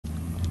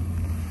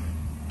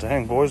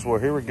Dang, boys, well,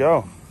 here we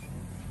go.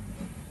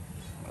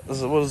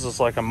 What is this,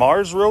 like a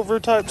Mars rover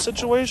type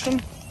situation?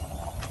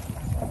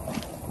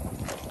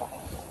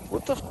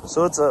 What the?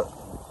 So it's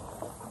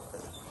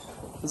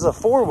a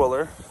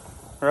four-wheeler,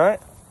 right?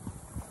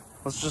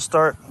 Let's just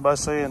start by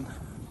saying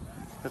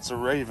it's a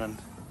Raven.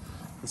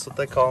 That's what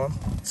they call them.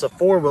 It's a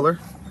four-wheeler.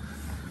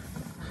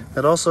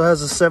 It also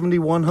has a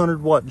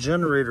 7100 watt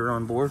generator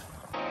on board.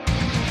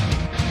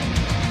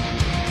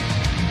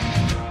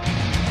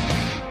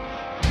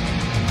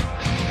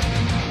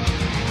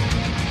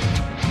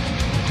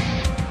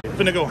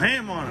 Gonna go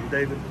ham on them,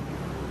 David.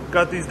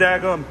 Got these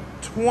daggum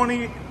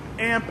 20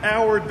 amp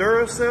hour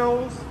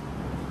Duracells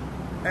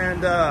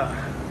and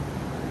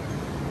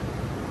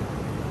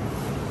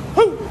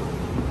whoo!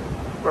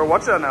 Better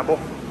watch out now, boy.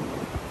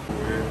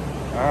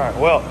 All right,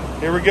 well,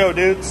 here we go,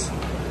 dudes.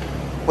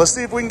 Let's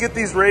see if we can get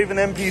these Raven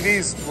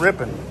MPVs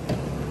ripping.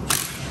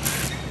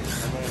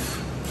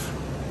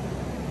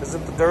 Is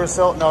it the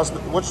Duracell? No, it's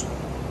which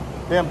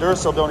damn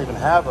Duracell don't even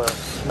have a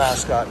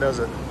mascot, does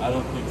it? I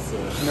don't think so.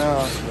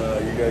 No.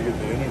 You gotta get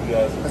the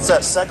Energizer. It's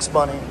that Sex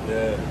Bunny.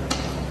 Yeah.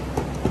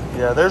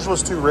 Yeah, theirs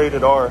was too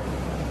rated R.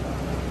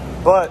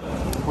 But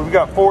we've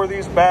got 4 of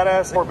these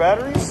badass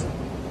batteries.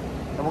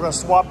 And we're gonna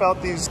swap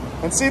out these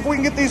and see if we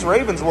can get these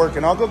Ravens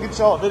working. I'll go get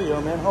y'all a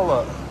video, man. Hold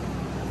up.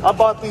 I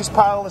bought these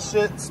pile of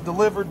shits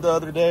delivered the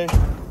other day.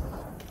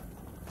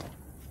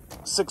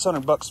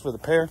 $600 for the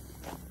pair.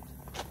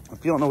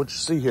 If you don't know what you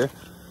see here,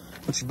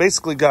 what you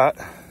basically got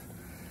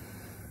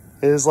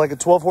is like a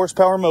 12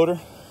 horsepower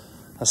motor,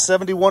 a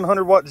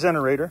 7100 watt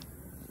generator.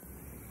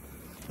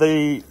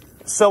 They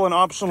sell an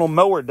optional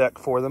mower deck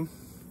for them.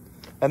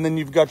 And then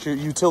you've got your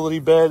utility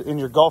bed in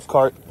your golf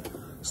cart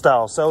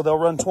style. So they'll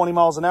run 20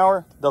 miles an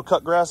hour. They'll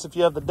cut grass if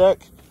you have the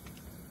deck.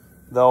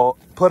 They'll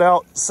put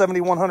out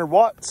 7100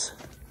 watts.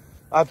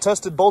 I've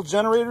tested both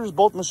generators.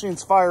 Both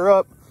machines fire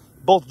up.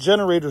 Both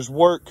generators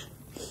work.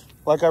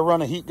 Like I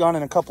run a heat gun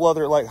and a couple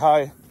other like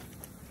high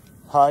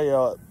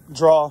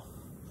draw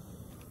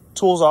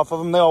tools off of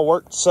them. They all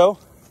worked. So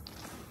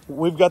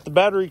we've got the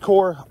battery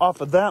core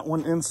off of that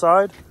one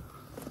inside,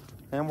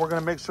 and we're going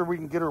to make sure we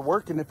can get her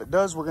working. If it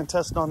does, we're going to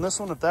test it on this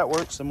one. If that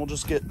works, then we'll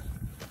just get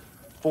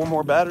 4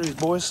 more batteries,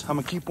 boys. I'm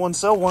going to keep one,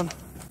 sell one,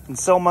 and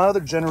sell my other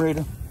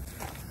generator.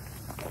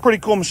 Pretty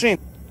cool machine.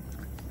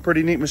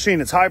 Pretty neat machine.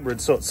 It's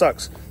hybrid, so it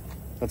sucks.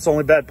 That's the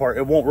only bad part.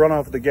 It won't run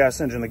off of the gas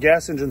engine. The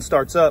gas engine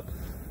starts up,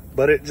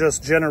 but it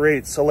just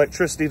generates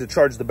electricity to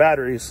charge the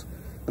batteries.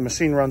 The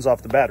machine runs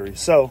off the battery.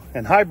 So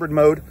in hybrid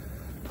mode,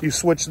 you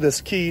switch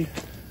this key.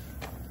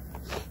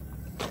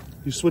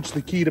 You switch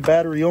the key to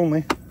battery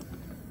only,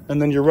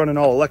 and then you're running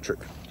all electric.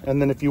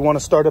 And then if you want to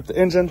start up the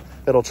engine,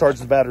 it'll charge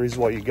the batteries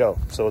while you go.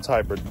 So it's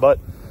hybrid, but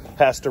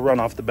has to run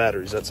off the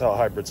batteries. That's how a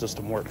hybrid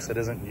system works. It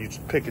isn't you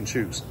just pick and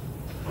choose.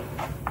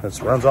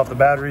 It runs off the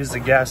batteries. The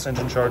gas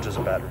engine charges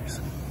the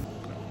batteries.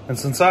 And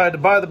since I had to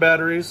buy the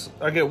batteries,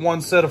 I get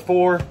 1 set of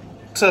 4,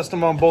 test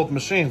them on both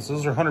machines.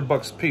 Those are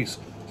 $100 a piece.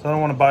 So I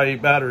don't want to buy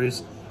 8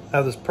 batteries,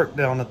 have this prick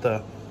down at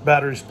the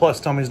Batteries Plus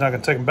tell me he's not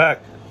going to take them back.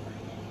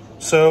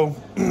 So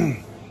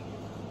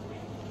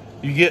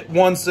you get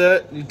 1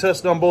 set, you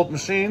test it on both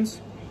machines,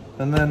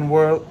 and then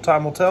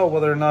time will tell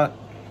whether or not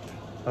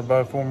I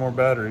buy 4 more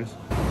batteries.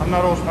 I'm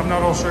not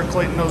all sure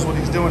Clayton knows what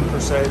he's doing per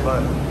se,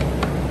 but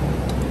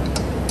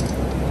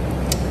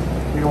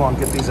you want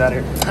to get these out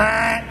of here.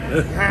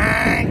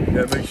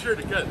 Yeah, make sure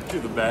to cut to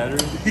the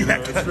battery. You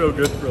know, it's real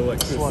good for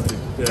electricity.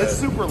 Yeah. It's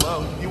super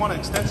low. You want an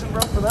extension,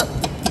 bro, for that?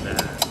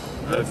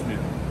 Nah, I just need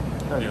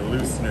a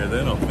loosener,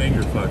 then I'll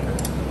finger fuck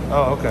it.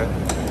 Oh, okay.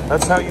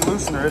 That's how you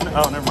loosen her, isn't it?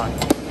 Oh, never mind.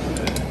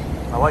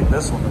 Yeah. I like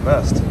this one the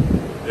best.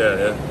 Yeah,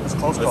 yeah. It's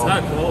close call. It's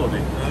high quality.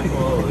 High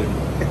quality.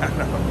 Yeah, I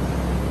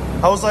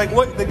know. I was like,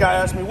 what? The guy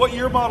asked me, what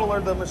year model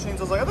are the machines?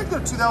 I was like, I think they're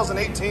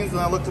 2018s. And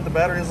I looked at the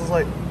batteries. I was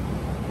like,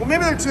 well,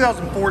 maybe they're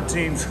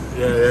 2014s.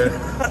 Yeah,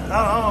 yeah.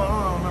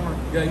 I don't remember.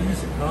 You gotta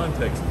use your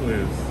context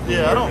clues.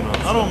 Yeah, I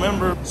don't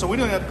remember. So we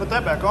don't have to put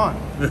that back on.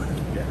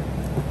 Yeah.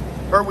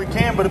 Or we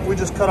can, but if we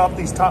just cut off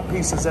these top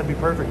pieces, that'd be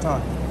perfect, huh?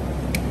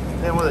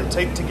 And were they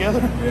taped together?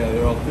 Yeah,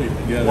 they're all taped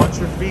together. Watch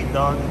your feet,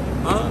 dog.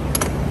 Huh?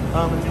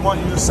 If you want,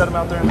 you just set them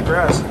out there in the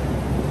grass.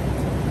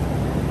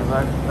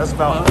 That's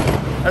about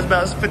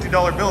that's a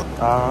 $50 bill.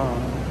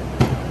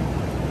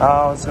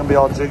 Oh, it's gonna be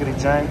all jiggity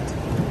janked.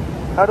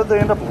 How did they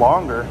end up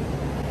longer?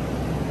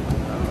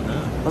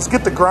 Let's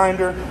get the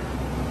grinder.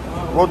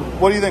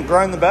 What do you think?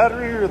 Grind the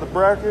battery or the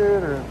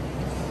bracket? Or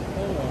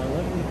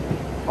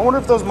I wonder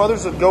if those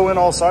mothers would go in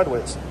all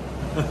sideways.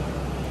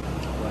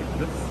 Like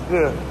this?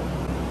 Yeah.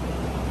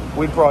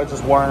 We'd probably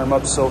just wire them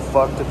up so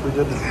fucked if we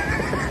did it.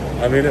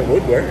 I mean, it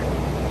would work.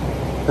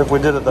 If we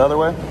did it the other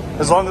way?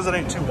 As long as it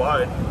ain't too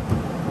wide.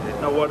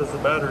 How wide is the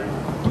battery?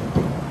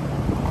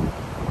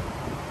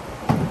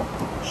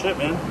 Shit,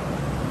 man.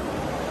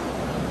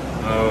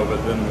 Oh,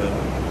 but then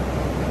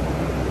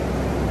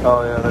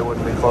Oh, yeah, they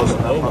wouldn't be close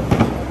enough.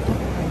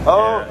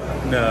 Oh!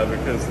 Yeah, no,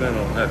 because then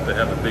I'll have to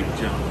have a big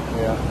jump.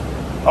 Yeah.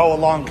 Oh, a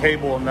long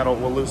cable, and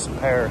we'll lose some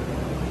hair.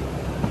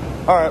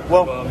 All right,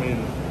 well. I mean,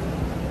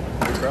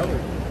 you probably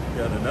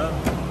got enough.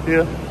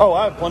 Yeah. Oh,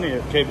 I have plenty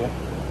of cable.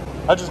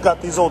 I just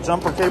got these old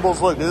jumper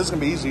cables. Look, this is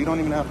gonna be easy. You don't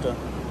even have to.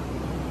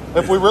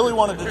 If we really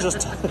wanted to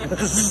just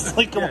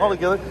link them all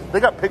together, they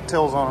got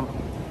pigtails on them.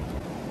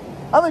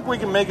 I think we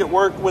can make it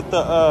work with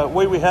the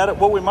way we had it.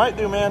 What we might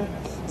do, man,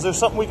 is there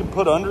something we can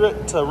put under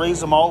it to raise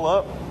them all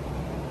up?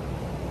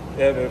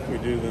 Yeah, but if we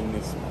do, then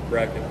this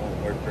bracket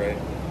won't work right.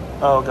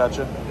 Oh,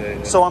 gotcha.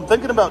 Yeah. So I'm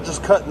thinking about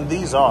just cutting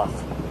these off,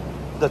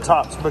 the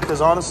tops, because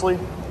honestly,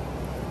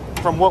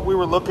 from what we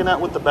were looking at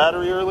with the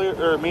battery earlier,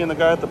 or me and the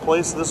guy at the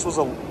place, this was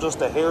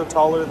just a hair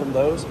taller than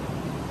those,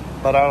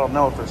 but I don't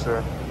know for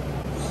sure.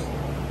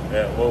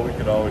 Yeah, well, we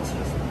could always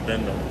just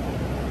bend them.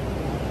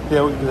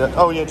 Yeah, we can do that.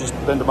 Oh yeah, just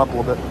bend them up a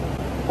little bit.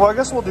 Well, I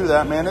guess we'll do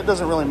that, man. It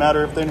doesn't really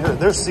matter if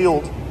they're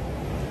sealed, so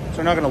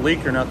they're not gonna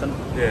leak or nothing.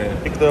 Yeah.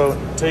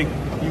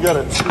 You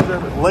gotta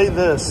lay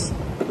this,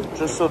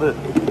 just so that,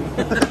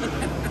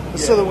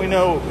 so that we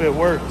know it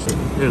works.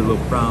 Here's a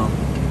little problem.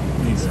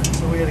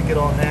 So we had to get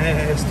all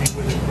nasty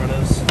with it for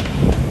us.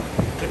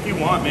 If you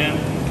want, man,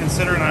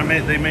 considering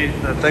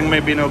the thing may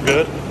be no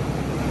good,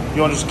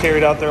 you want to just carry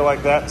it out there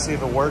like that and see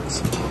if it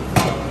works?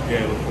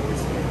 Yeah, before we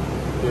start.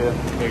 Yeah.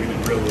 Making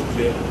it real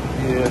legit.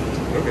 Yeah.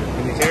 Okay.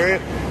 Can you carry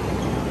it?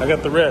 I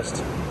got the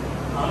rest.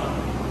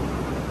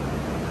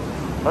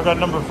 I got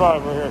number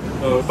 5 right here.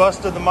 Oh.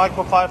 Busted the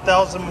micro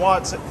 5,000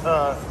 watts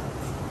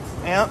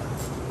amp.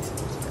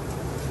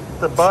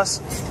 The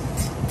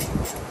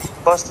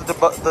busted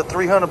the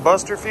 300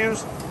 buster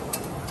fuse.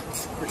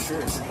 For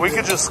sure. We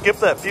could just skip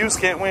that fuse,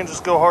 can't we, and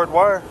just go hard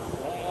wire?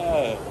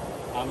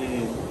 I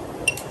mean,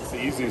 it's the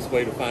easiest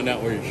way to find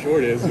out where your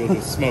short is. You'll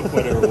just smoke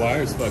whatever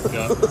wire's fucked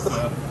up.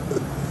 So.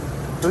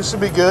 This should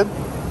be good.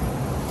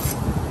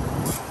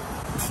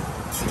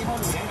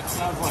 300 amps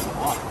sounds like a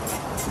lot.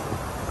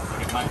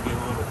 But it might be a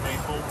little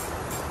painful.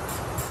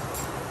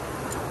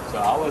 So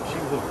I'll let you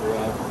hook her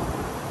up.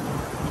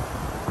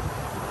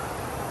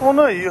 Well,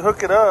 no, you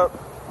hook it up,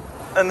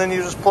 and then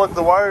you just plug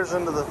the wires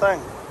into the thing.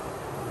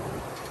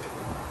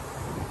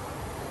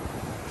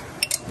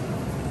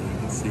 You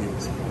can see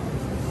it.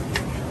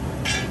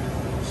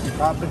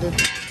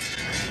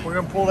 We're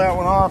gonna pull that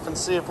one off and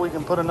see if we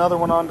can put another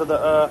one onto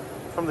the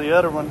from the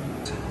other one.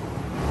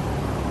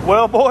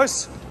 Well,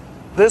 boys,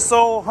 this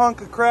old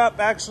hunk of crap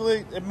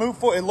actually it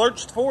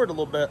lurched forward a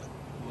little bit.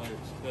 Lurched,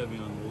 heavy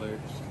on the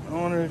lurch. I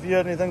wonder if you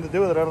had anything to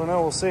do with it. I don't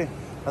know. We'll see.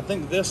 I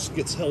think this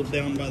gets held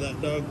down by that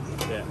dog.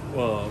 Yeah.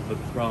 Well, the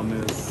problem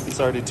is It's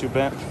already too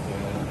bent.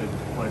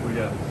 yeah, like we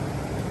got to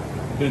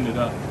bend it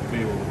up to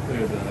be able to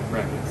clear the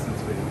bracket since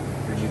we're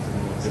using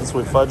a little Since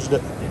we fudged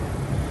it. Yeah.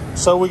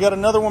 So we got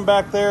another one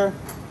back there.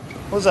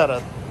 What was that, a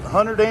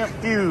 100 amp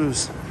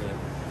fuse? Yeah.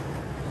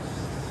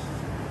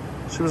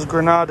 She was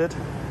grenaded.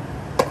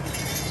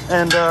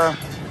 And,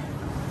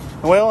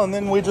 well, and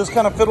then we just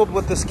kind of fiddled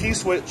with this key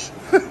switch.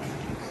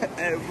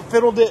 And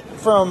fiddled it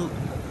from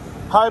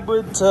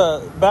hybrid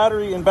to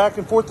battery and back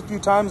and forth a few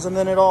times, and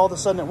then all of a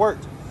sudden it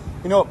worked.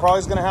 You know what probably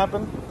is going to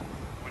happen?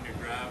 When you're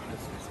driving,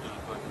 it's just going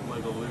to fucking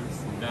wiggle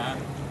loose and die.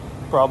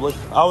 Probably.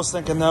 I was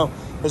thinking, though,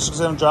 it's just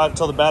going to drive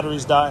till the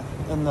batteries die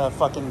and the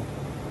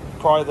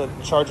probably the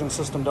charging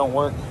system don't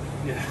work.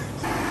 Yeah.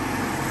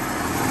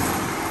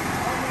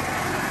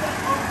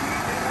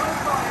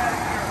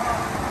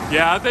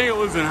 Yeah, I think it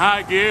was in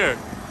high gear.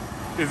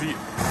 Cause you...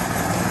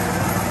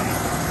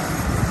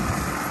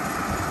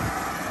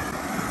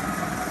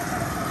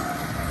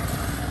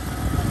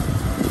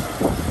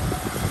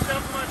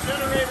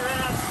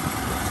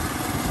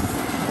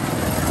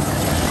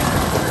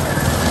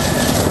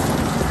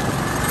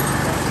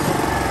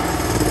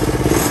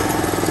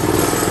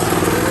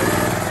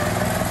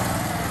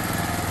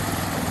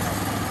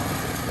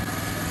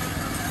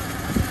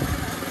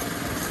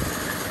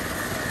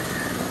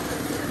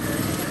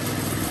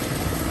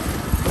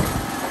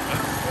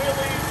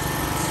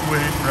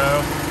 Sweet,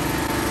 bro.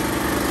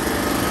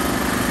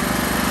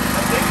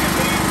 I think it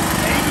means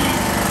maybe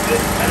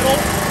this metal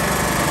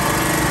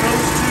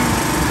goes to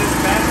this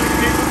battery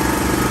cable,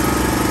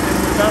 and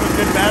without a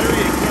good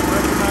battery, it can't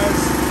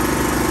recognize.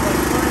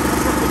 Like, let's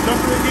put the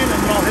jumper again, and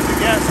then I'll hit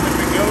the gas, and if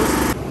it goes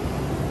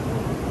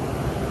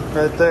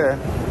right there,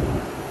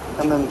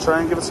 and then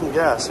try and give it some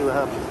gas, see what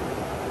happens.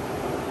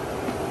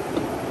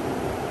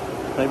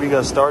 Maybe you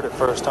gotta start it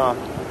first, huh?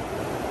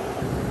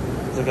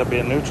 Is it gotta be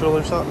a neutral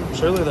or something?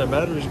 Surely that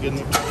battery's getting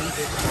it.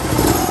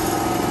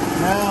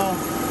 Now,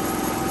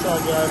 try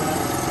driving it.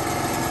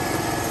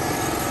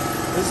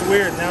 This is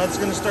weird. Now it's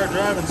gonna start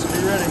driving, so be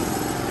ready.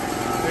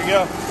 There you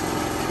go.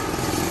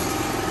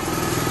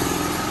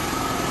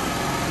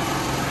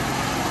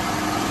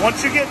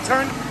 Once you get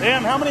turned,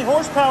 damn, how many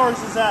horsepowers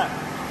is that?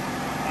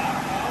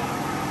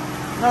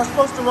 You're not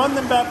supposed to run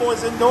them bad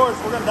boys indoors.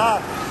 We're gonna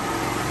die.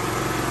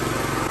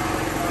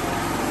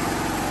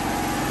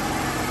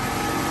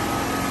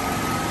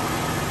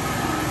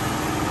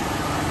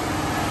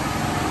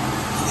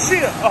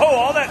 Shit. Oh,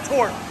 all that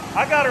torque.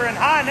 I got her in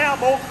high now,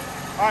 Bolt.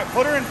 All right,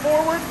 put her in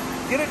forward.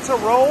 Get it to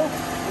roll.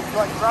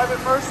 Like, drive it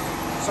first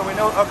so we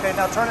know. Okay,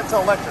 now turn it to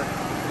electric.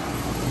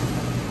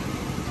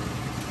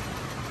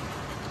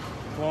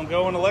 Won't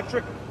go in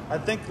electric? I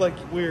think, like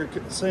we were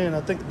saying,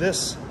 I think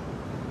this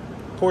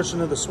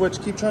portion of the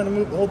switch, keep trying to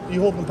move.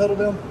 You holding the pedal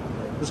down?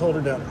 Just hold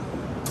her down.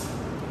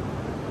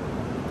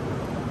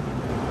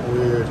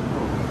 Weird.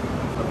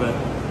 I bet.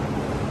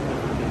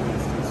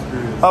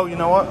 Oh, you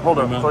know what? Hold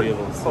up. might be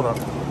able to see. Hold up.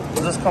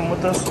 Does this come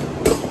with this? There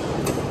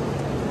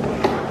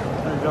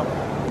you go.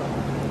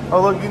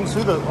 Oh, look, you can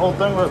see the whole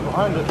thing right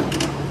behind it.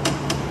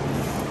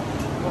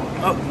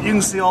 Oh, you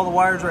can see all the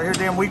wires right here.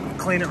 Damn, we can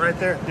clean it right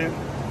there, dude.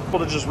 Able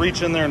to just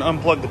reach in there and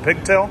unplug the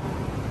pigtail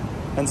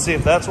and see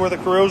if that's where the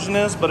corrosion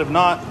is. But if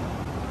not,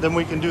 then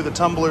we can do the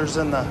tumblers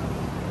and the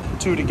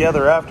two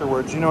together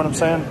afterwards. You know what I'm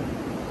saying?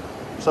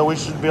 So we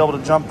should be able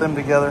to jump them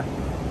together.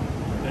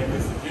 Yeah,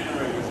 because the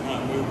generator's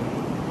not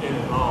moving in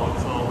at all.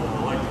 It's all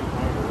an electric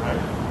motor,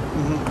 right?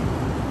 Mm-hmm.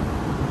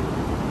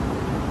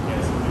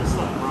 Yeah, so there's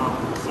something wrong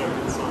with the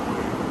circuit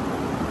somewhere.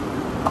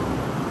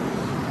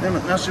 Damn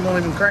it, now she won't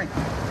even crank. Is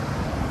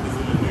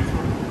it a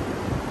neutral?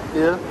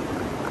 Yeah.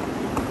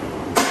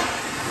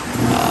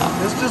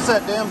 It's just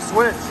that damn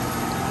switch.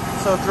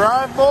 So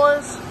drive,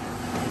 boys.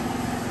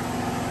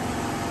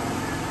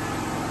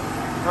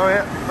 Oh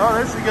yeah. Oh,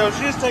 there she goes.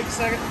 She just take a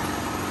second.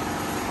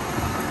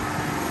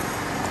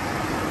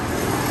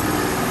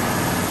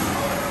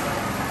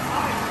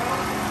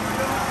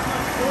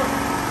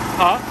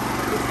 Huh?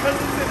 Because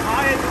it's been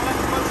high, it don't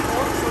have much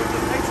torque, so it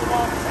just takes a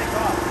while to take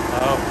off.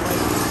 Oh.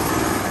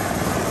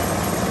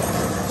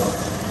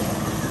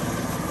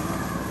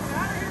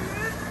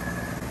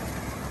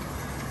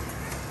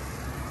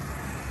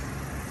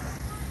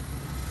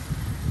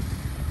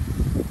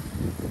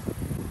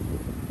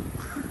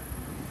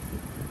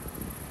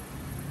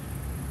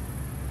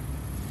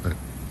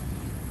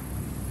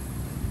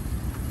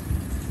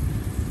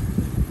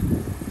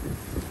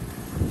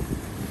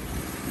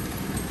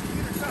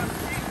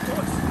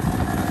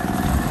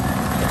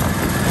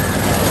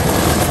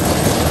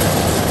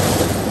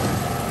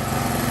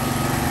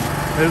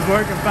 It was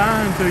working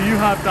fine until you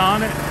hopped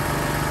on it,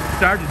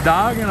 started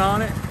dogging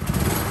on it.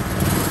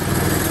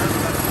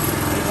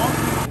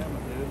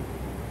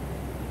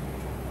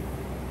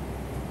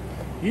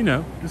 You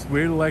know, just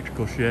weird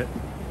electrical shit.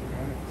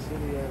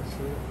 City ass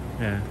shit.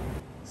 Yeah.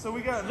 So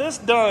we got this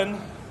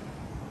done,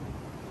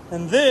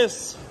 and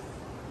this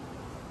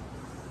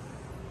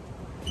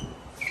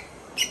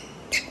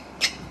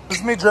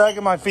is me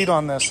dragging my feet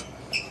on this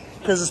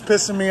because it's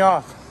pissing me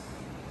off.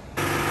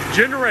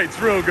 Generates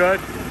real good.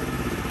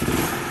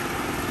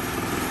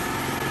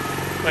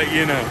 But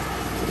you know,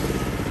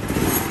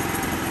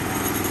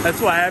 that's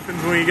what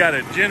happens when you got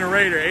a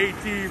generator,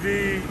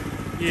 ATV,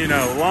 you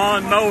know,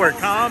 lawnmower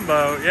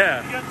combo.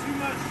 Yeah. You got too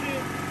much shit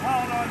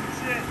piled on your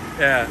shit.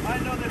 Yeah. I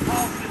know they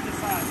pile shit this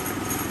high.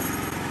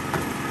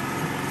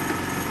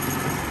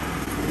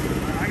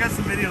 I got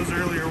some videos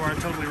earlier where I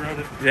totally wrote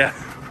it. Yeah,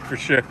 for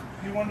sure.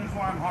 He wonders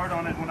why I'm hard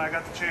on it when I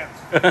got the chance.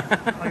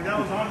 Like, that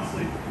was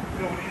honestly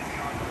going easy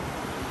on it.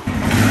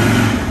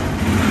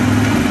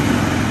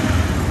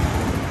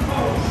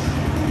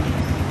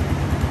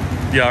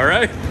 You all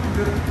right?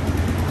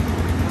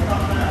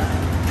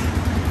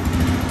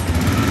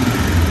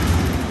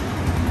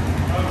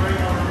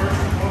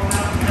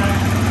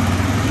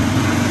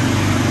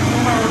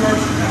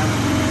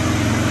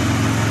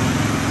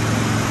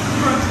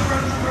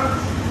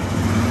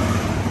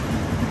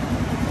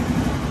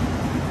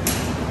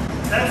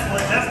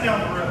 That's down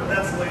the road.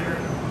 That's later.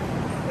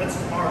 That's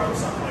tomorrow,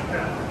 something like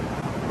that.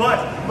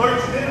 But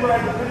Lurch did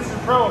ride the Finisher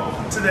Pro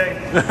today.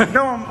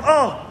 No, I'm.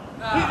 Oh.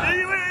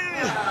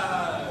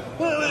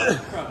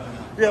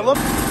 Yeah, look.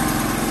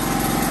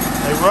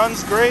 It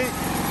runs great.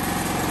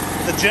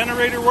 The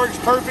generator works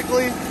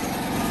perfectly.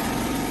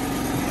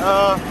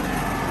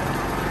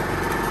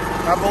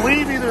 I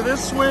believe either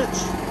this switch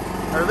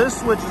or this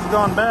switch has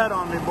gone bad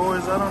on me,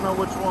 boys. I don't know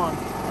which one.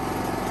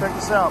 Check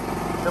this out.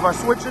 If I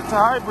switch it to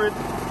hybrid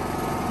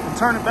and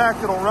turn it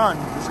back, it'll run.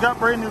 It's got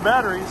brand new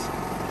batteries,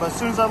 but as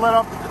soon as I let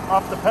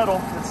off the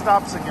pedal, it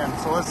stops again.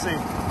 So let's see.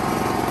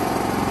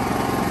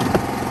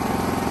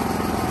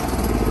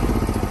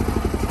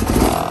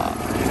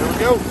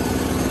 Go.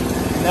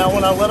 Now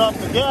when I let off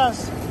the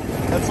gas,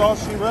 that's all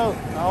she wrote.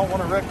 I don't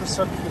want to wreck this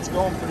sucker. It's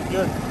going pretty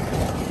good.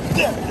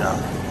 There we go.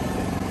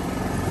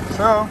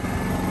 So,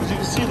 as you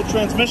can see, the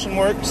transmission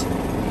works.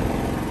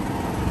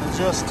 It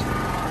just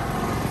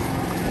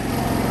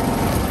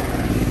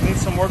needs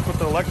some work with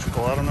the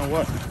electrical. I don't know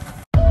what.